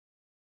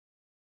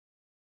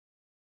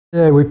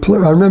Yeah,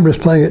 I remember us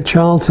playing at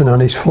Charlton on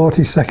his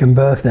 42nd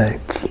birthday,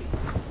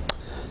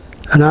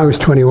 and I was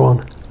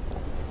 21.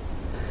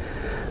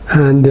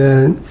 And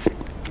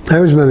I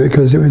always remember it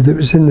because it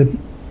was in the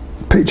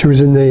picture was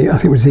in the, I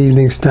think it was the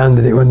Evening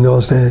Standard. It was in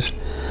those days.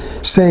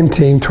 Same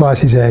team, twice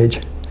his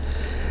age.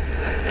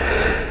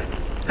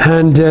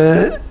 And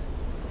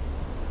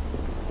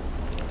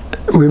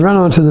we ran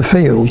onto the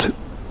field,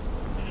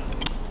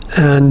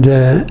 and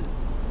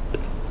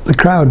the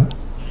crowd,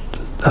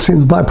 I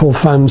think the Blackpool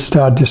fans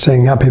started to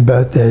sing "Happy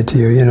Birthday" to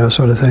you, you know,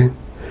 sort of thing.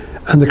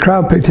 And the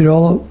crowd picked it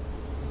all up.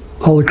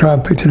 All the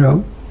crowd picked it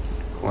up.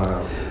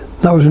 Wow.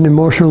 That was an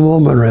emotional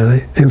moment,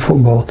 really, in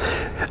football.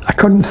 I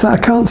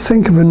can't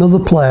think of another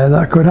player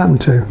that could happen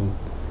to.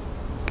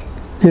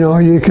 You know,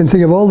 you can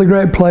think of all the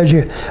great players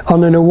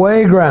on an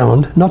away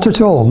ground, not at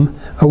home,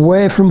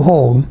 away from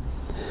home,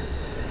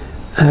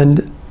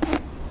 and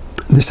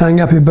they sang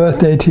 "Happy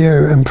Birthday" to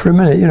you, and for a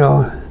minute, you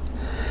know,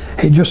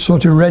 it just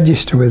sort of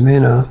registered with me, you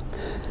know.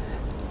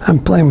 I'm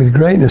playing with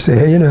greatness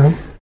here, you know.